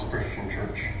Fort Lewis Christian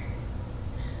Church.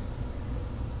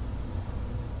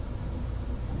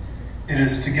 It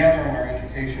is together in our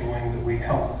education wing that we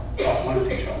help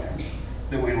uplift each other,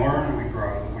 that we learn and we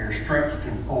grow, that we are stretched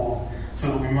and pulled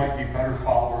so that we might be better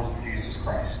followers of Jesus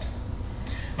Christ.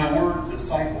 The word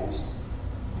disciples,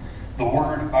 the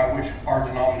word by which our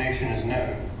denomination is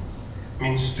known,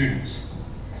 means students.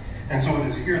 And so it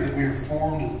is here that we are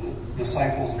formed as the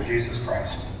disciples of Jesus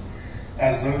Christ,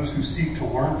 as those who seek to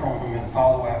learn from him and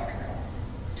follow after him.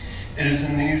 It is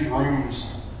in these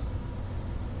rooms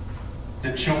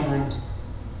that children,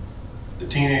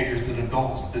 that teenagers, that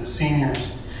adults, that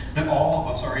seniors, that all of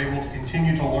us are able to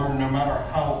continue to learn no matter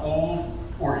how old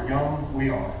or young we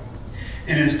are.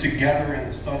 It is together in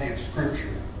the study of Scripture,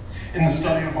 in the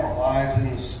study of our lives, in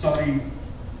the study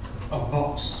of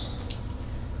books,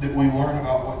 that we learn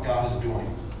about what God is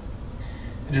doing.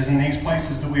 It is in these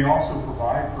places that we also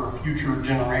provide for a future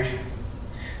generation.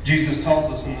 Jesus tells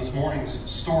us in this morning's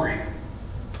story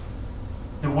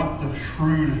that what the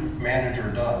shrewd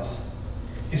manager does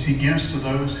is he gives to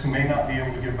those who may not be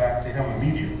able to give back to him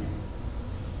immediately,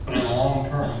 but in the long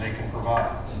term they can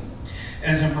provide. It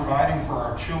is in providing for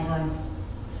our children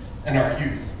and our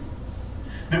youth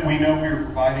that we know we are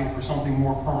providing for something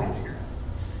more permanent here,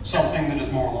 something that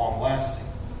is more long-lasting.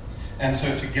 And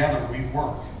so together we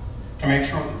work to make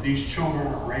sure that these children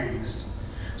are raised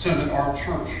so that our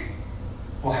church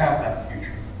will have that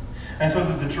future, and so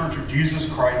that the Church of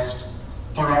Jesus Christ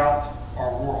throughout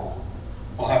our world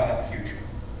will have that future.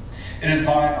 It is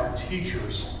by our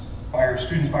teachers, by our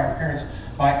students, by our parents,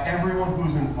 by everyone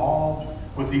who's involved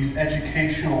with these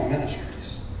educational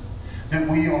ministries that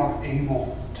we are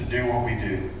able to do what we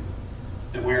do,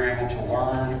 that we are able to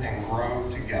learn and grow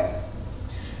together.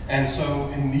 And so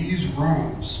in these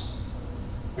rooms,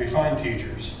 we find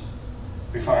teachers,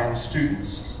 we find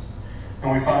students,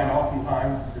 and we find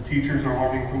oftentimes that the teachers are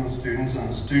learning from the students and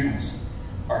the students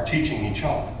are teaching each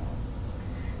other.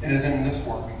 It is in this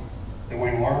work that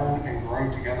we learn and grow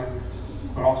together,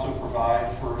 but also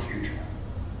provide for a future.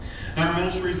 There are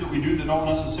ministries that we do that don't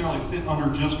necessarily fit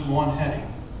under just one heading.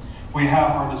 We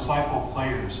have our disciple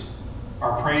players,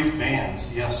 our praise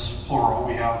bands, yes, plural,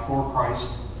 we have For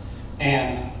Christ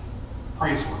and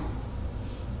Praise Work.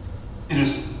 It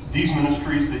is these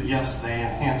ministries that, yes, they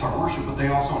enhance our worship, but they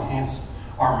also enhance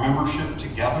our membership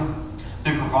together.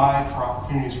 They provide for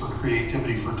opportunities for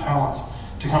creativity, for talents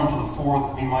to come to the fore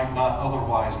that we might not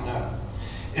otherwise know.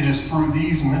 It is through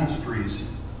these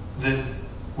ministries that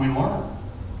we learn.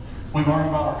 We learn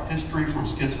about our history from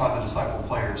skits by the disciple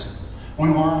players. We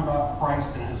learn about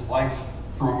Christ and his life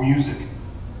through music.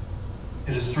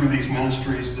 It is through these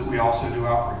ministries that we also do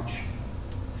outreach.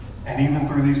 And even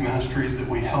through these ministries that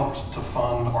we helped to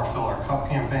fund our Fill Our Cup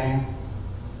campaign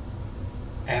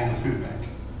and the food bank.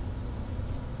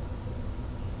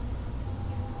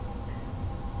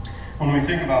 When we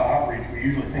think about outreach, we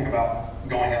usually think about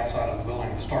going outside of the building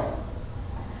to start.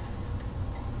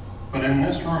 But in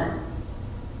this room,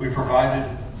 we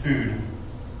provided food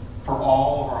for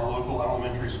all of our local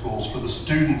elementary schools, for the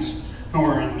students who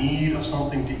are in need of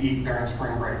something to eat during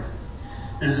spring break.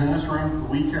 It is in this room that the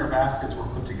We Care baskets were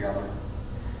put together.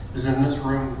 It is in this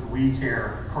room that the We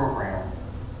Care program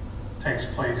takes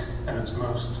place at its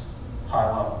most high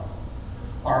level.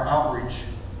 Our outreach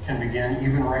can begin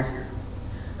even right here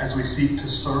as we seek to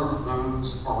serve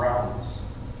those around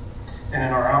us. And in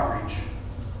our outreach,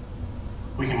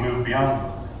 we can move beyond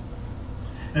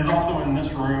it. It is also in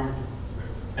this room,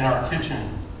 in our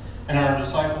kitchen, in our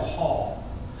disciple hall,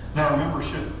 that our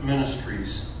membership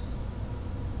ministries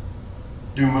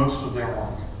do most of their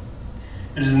work.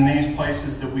 It is in these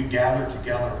places that we gather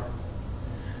together,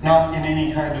 not in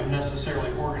any kind of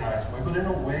necessarily organized way, but in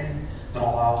a way that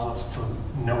allows us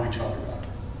to know each other better,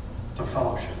 to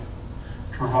fellowship,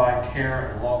 to provide care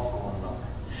and love for one another.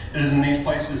 It is in these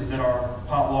places that our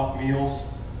potluck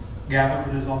meals gather.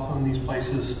 It is also in these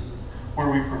places where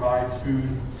we provide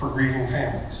food for grieving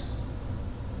families.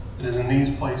 It is in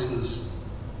these places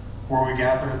where we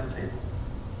gather at the table.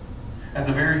 At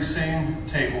the very same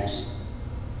tables,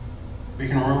 we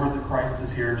can remember that Christ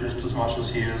is here just as much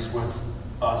as he is with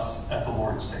us at the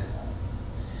Lord's table.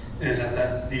 It is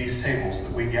at these tables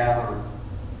that we gather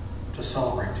to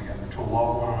celebrate together, to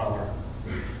love one another,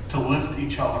 to lift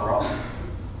each other up,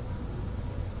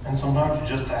 and sometimes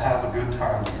just to have a good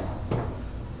time together.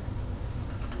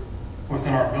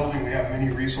 Within our building, we have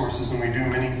many resources and we do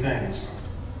many things.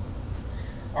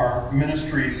 Our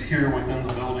ministries here within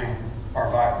the building are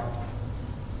vibrant.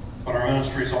 But our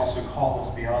ministries also call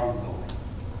us beyond the building.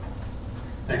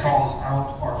 They call us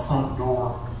out our front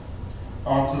door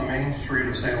onto the main street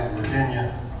of Salem,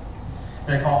 Virginia.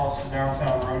 They call us to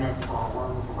downtown Roanoke for our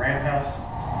work with the Ram House.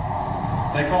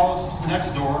 They call us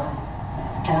next door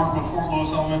to work with Fort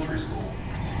Lewis Elementary School.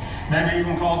 They may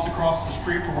even call us across the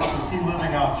street to work with Key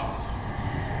Living Options,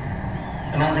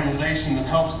 an organization that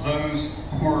helps those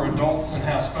who are adults and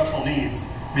have special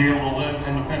needs be able to live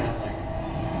independently.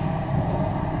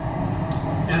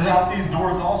 It is out these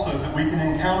doors also that we can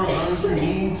encounter those who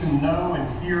need to know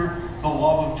and hear the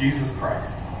love of Jesus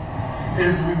Christ. It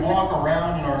is as we walk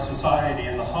around in our society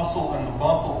in the hustle and the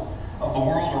bustle of the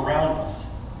world around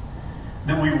us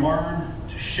that we learn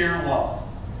to share love,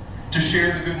 to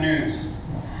share the good news.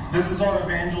 This is our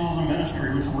evangelism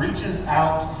ministry, which reaches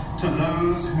out to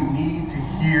those who need to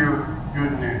hear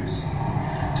good news,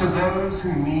 to those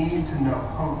who need to know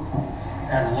hope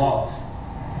and love.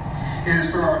 It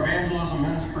is through our evangelism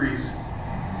ministries,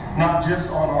 not just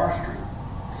on our street,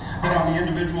 but on the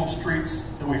individual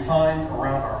streets that we find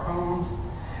around our homes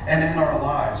and in our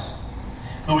lives,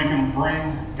 that we can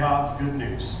bring God's good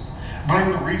news, bring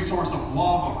the resource of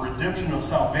love, of redemption, of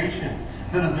salvation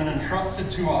that has been entrusted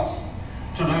to us,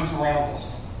 to those around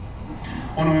us.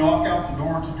 When we walk out the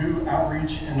door to do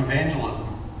outreach and evangelism,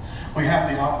 we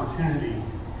have the opportunity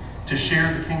to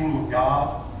share the kingdom of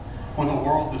God with a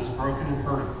world that is broken and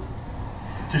hurting,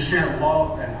 to share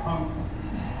love and hope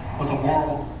with a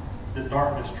world that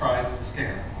darkness tries to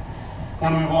scare.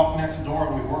 When we walk next door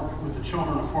and we work with the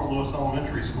children of Fort Lewis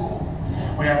Elementary School,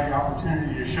 we have the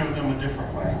opportunity to show them a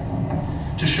different way,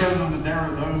 to show them that there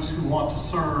are those who want to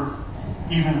serve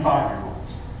even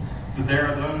 5-year-olds, that there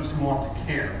are those who want to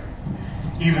care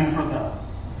even for them.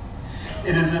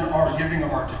 It is in our giving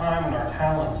of our time and our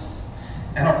talents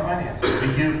and our finances.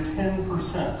 We give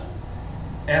 10%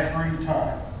 every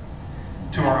time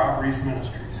to our outreach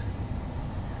ministries.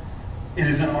 It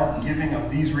is in our giving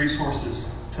of these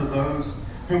resources to those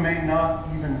who may not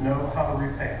even know how to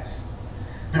repay us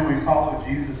that we follow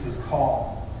Jesus'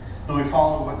 call, that we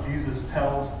follow what Jesus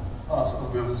tells us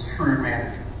of the shrewd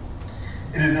manager.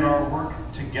 It is in our work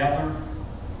together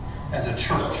as a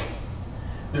church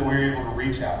that we're able to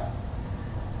reach out,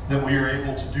 that we are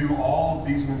able to do all of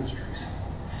these ministries,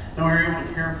 that we're able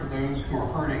to care for those who are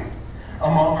hurting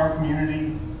among our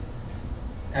community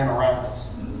and around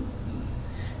us.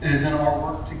 It is in our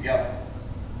work together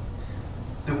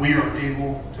that we are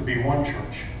able to be one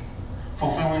church,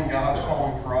 fulfilling God's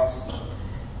calling for us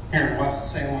here in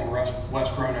West Salem and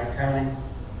West Roanoke County,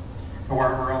 and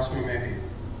wherever else we may be.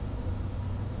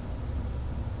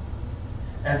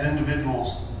 As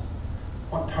individuals,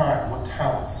 what time, what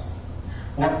talents,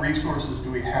 what resources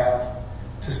do we have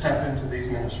to step into these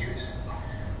ministries,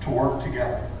 to work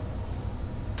together?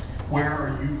 Where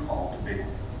are you called to be?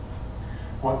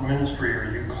 What ministry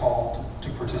are you called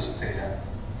to participate in?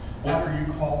 What are you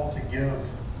called to give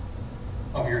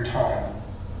of your time,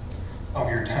 of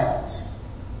your talents,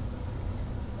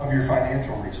 of your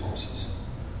financial resources,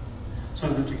 so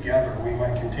that together we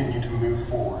might continue to move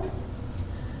forward,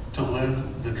 to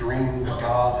live the dream that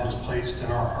God has placed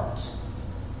in our hearts,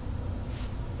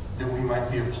 that we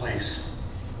might be a place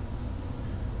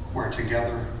where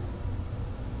together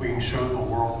we can show the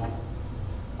world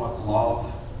what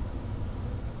love,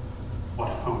 what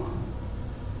hope,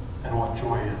 and what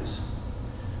joy is,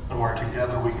 and where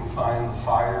together we can find the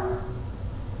fire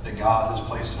that God has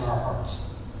placed in our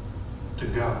hearts to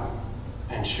go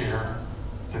and share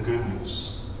the good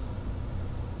news.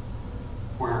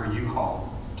 Where are you called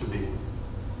to be?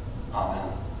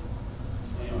 Amen.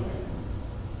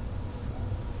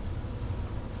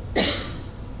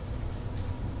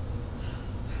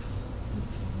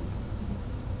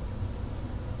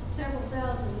 Several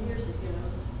thousand years ago,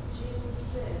 Jesus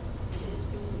said, "It is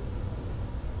good.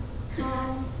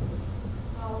 Come,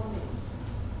 follow me."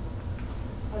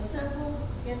 A simple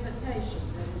invitation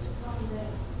that has come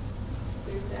down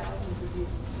through thousands of years.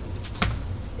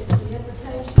 It's the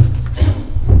invitation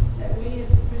that we as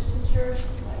the Christian Church,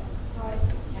 disciples of Christ,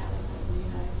 and Catholic of the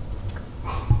United States,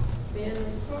 been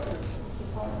referred as a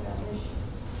part of our mission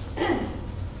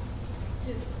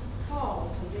to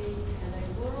call to be in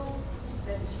a world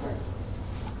that is hurting.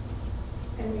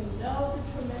 And we know the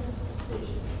tremendous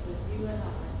decisions that you and I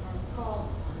are called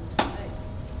on to make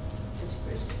as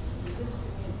Christians in this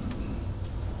community.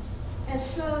 And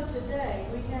so today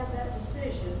we have that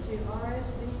decision to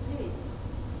RSVP.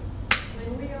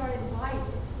 When we are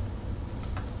invited,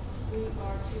 we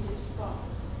are to respond.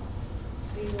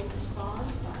 We will respond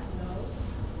by no,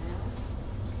 now,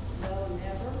 no,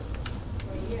 never,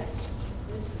 or yes.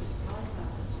 This is my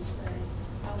time to say,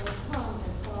 I will come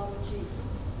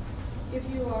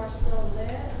you are so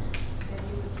led, and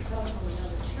you would come from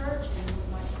another church, and you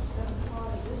would like to become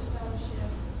part of this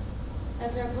fellowship,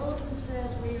 as our bulletin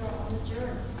says, we are on a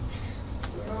journey.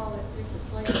 We're all at different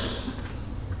places.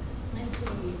 And so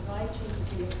we invite you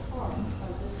to be a part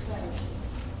of this fellowship.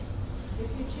 If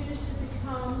you choose to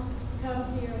come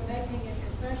here making a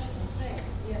profession of faith,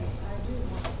 yes, I do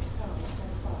want to come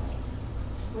and follow.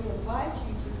 We invite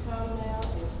you to come now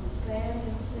as we stand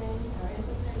and sing our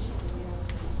invitation together.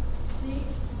 Seek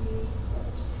ye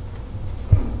first.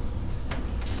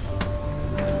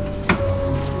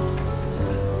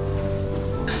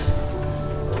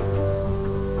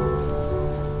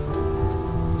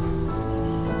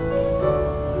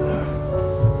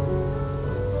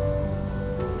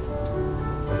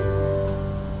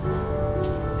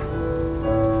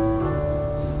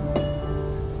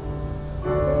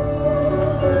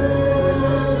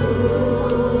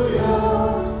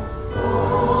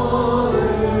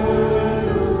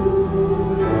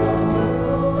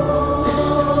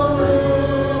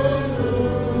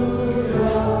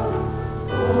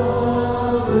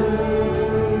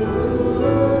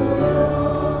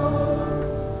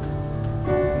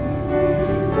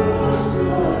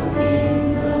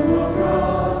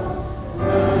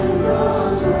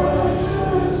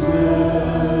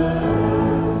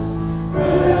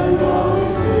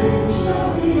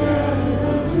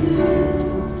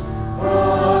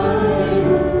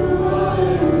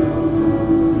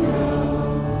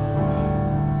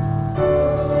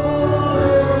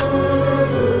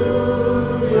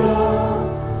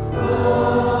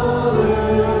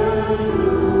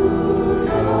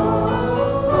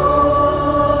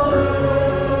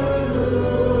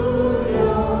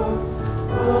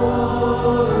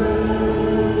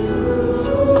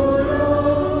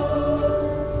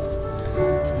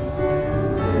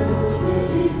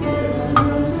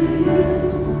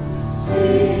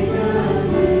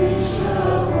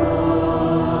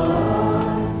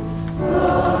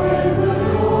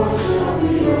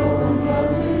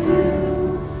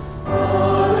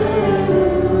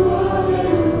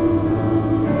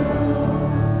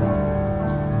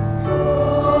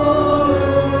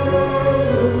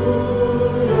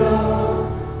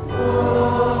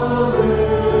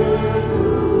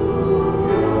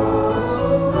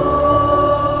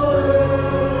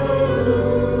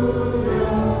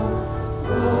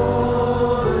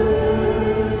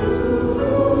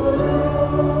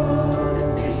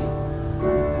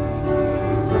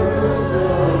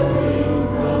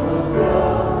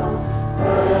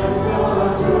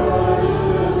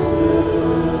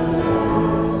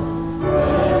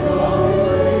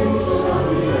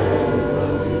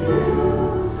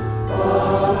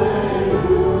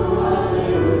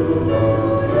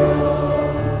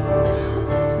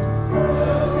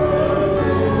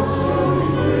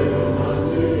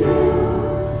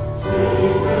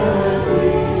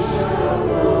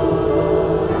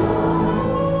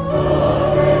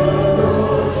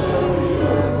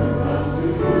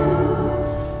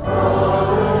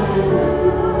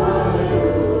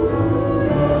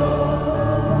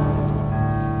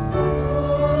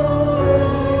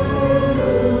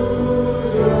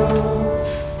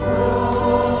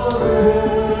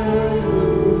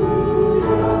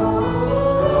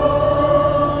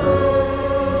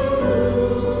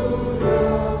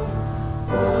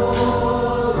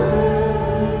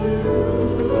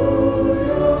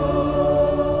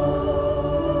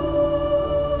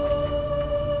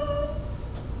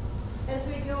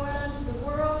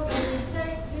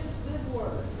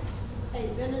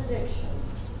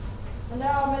 And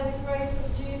now may the grace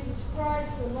of Jesus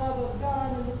Christ, the love of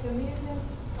God, and the communion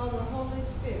of the Holy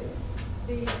Spirit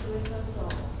be with us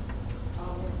all.